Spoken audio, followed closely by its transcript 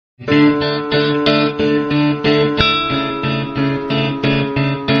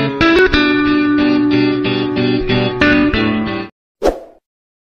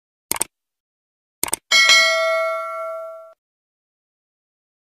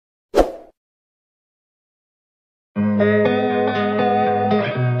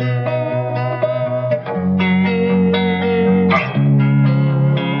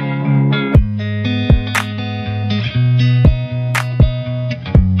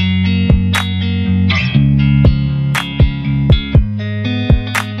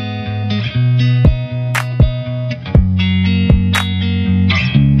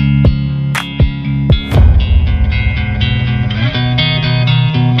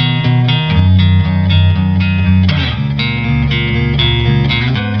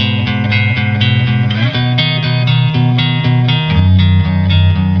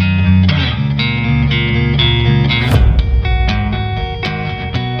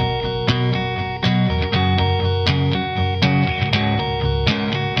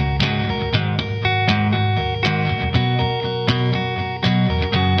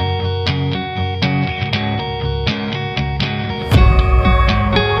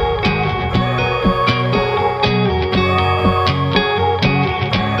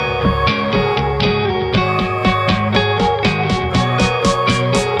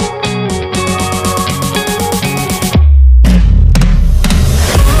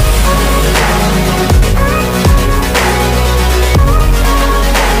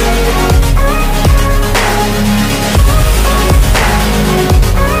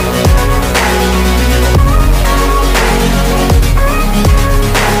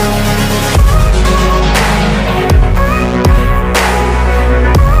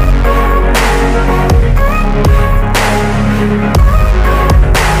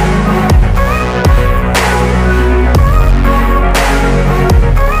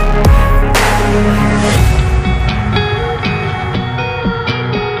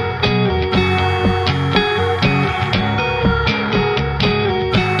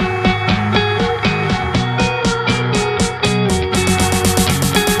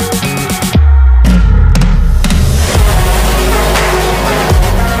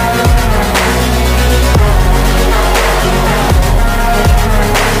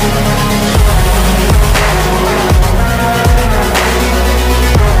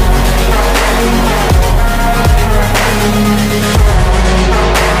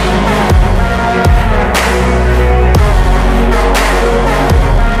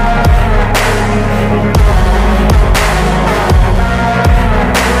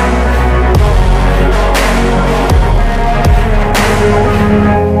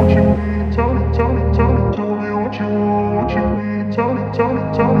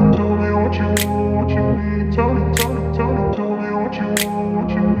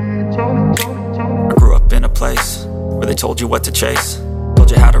I grew up in a place where they told you what to chase,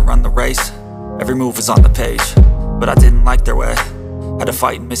 told you how to run the race. Every move was on the page, but I didn't like their way. Had to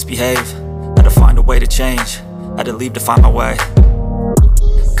fight and misbehave, had to find a way to change, had to leave to find my way.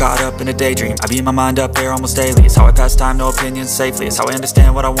 Caught up in a daydream, I beat my mind up there almost daily. It's how I pass time, no opinions safely. It's how I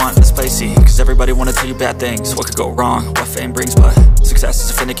understand what I want in this place, see. Cause everybody wanna tell you bad things, what could go wrong, what fame brings. But success is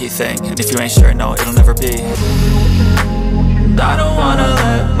a finicky thing, and if you ain't sure, no, it'll never be. And I don't wanna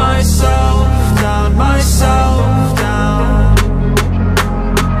let myself down, myself down.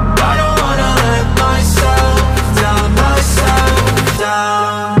 I don't wanna let myself down, myself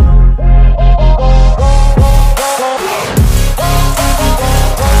down.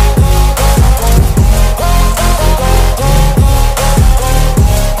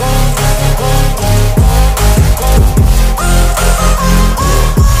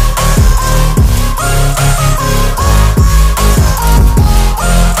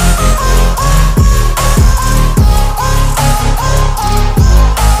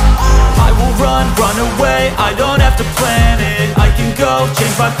 I don't have to plan it, I can go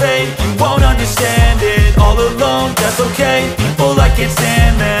change my fate. You won't understand it, all alone, that's okay. People I can't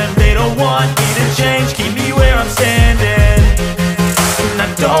stand them, they don't want me to change. Keep me where I'm standing, and I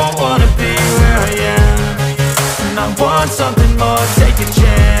don't wanna be where I am. And I want something more, take a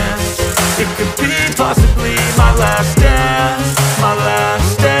chance. It could be possibly my last dance, my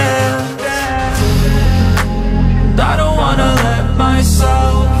last dance. And I don't wanna let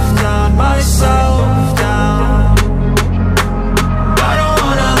myself down, myself down.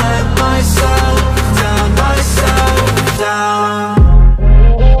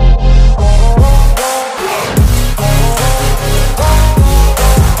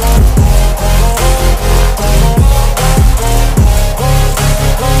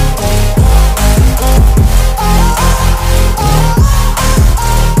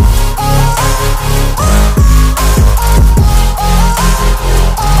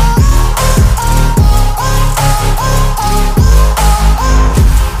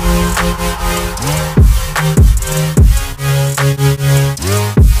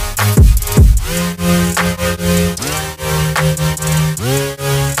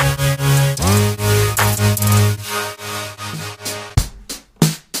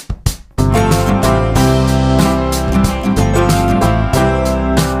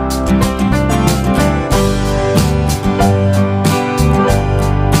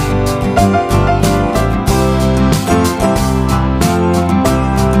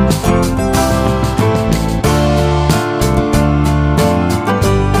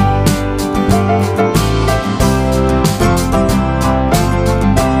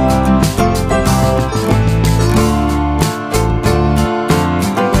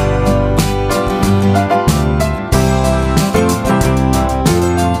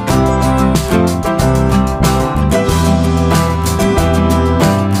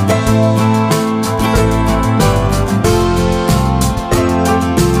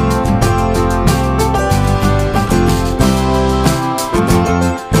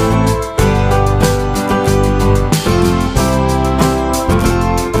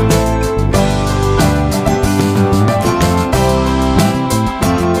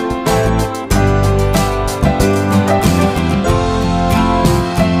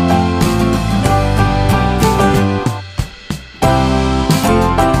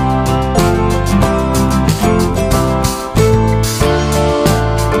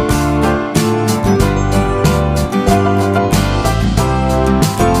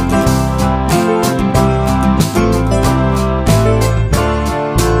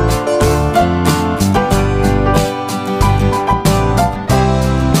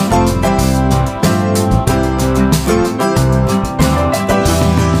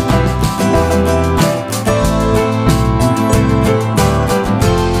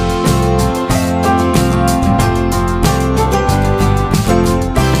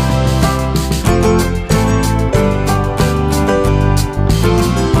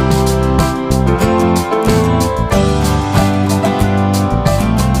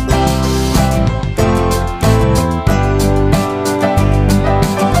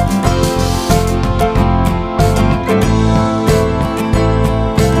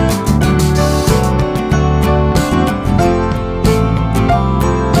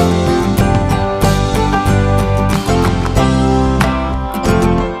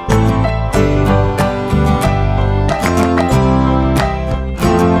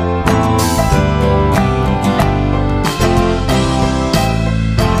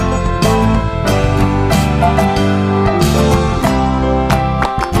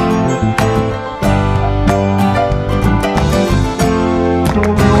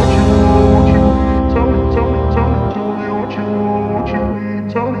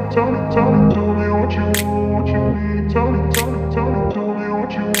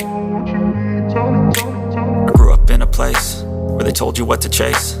 told you what to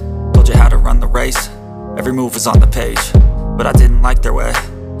chase, told you how to run the race. Every move was on the page, but I didn't like their way.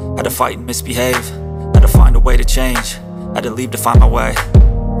 Had to fight and misbehave, had to find a way to change, had to leave to find my way.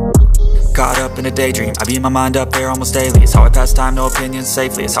 Caught up in a daydream, I beat my mind up there almost daily. It's how I pass time, no opinions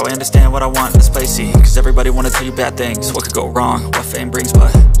safely. It's how I understand what I want in this place, see. Cause everybody wanna tell you bad things, what could go wrong, what fame brings.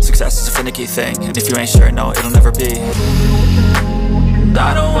 But success is a finicky thing, and if you ain't sure, no, it'll never be. And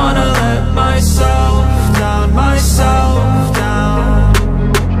I don't wanna let myself down, myself down.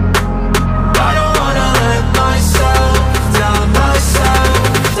 I don't wanna let myself down,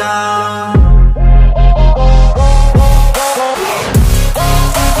 myself down.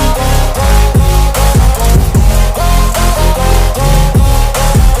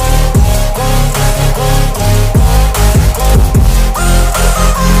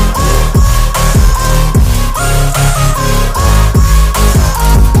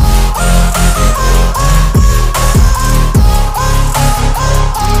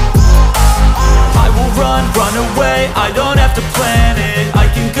 Run away, I don't have to plan it. I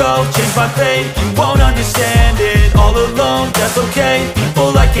can go, change my fate, you won't understand it. All alone, that's okay.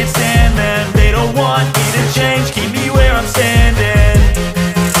 People I can't stand them, they don't want me to change. Keep me where I'm standing,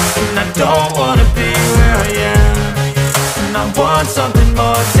 and I don't wanna be where I am. And I want something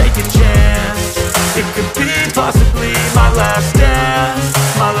more, take a chance. It could be possibly my last dance,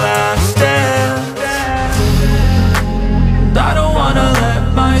 my last dance. And I don't wanna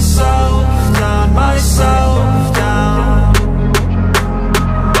let myself down, myself down.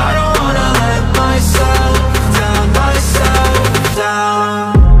 I don't wanna let myself down, myself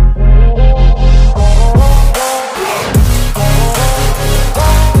down.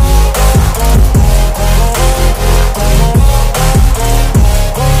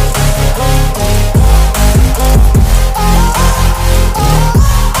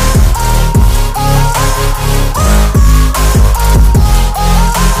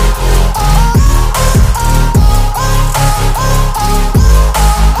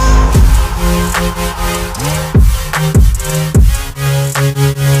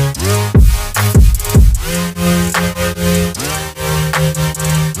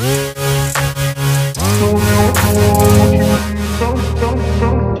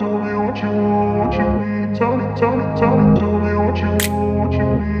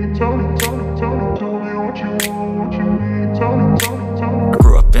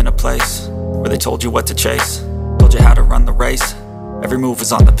 Told you what to chase, told you how to run the race. Every move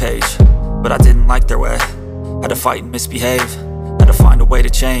was on the page, but I didn't like their way. Had to fight and misbehave, had to find a way to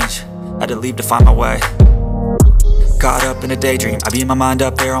change, had to leave to find my way. Caught up in a daydream, I beat my mind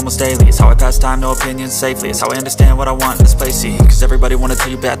up there almost daily. It's how I pass time, no opinions safely. It's how I understand what I want in this place, see. Cause everybody wanna tell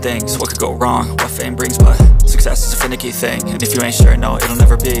you bad things, what could go wrong, what fame brings. But success is a finicky thing, and if you ain't sure, no, it'll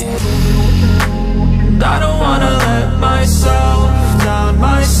never be. And I don't wanna let myself down,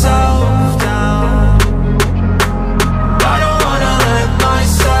 myself down. I don't wanna let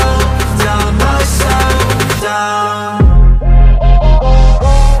myself down, myself down.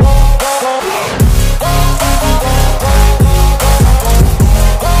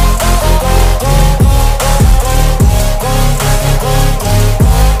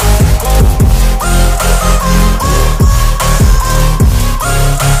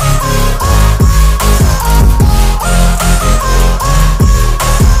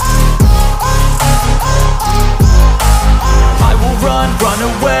 Run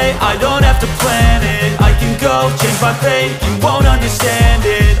away, I don't have to plan it. I can go, change my fate, you won't understand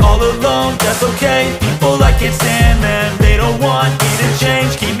it. All alone, that's okay. People I can't stand them, they don't want me to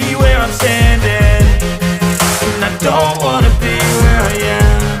change. Keep me where I'm standing, and I don't wanna be where I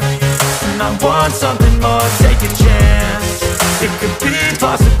am. And I want something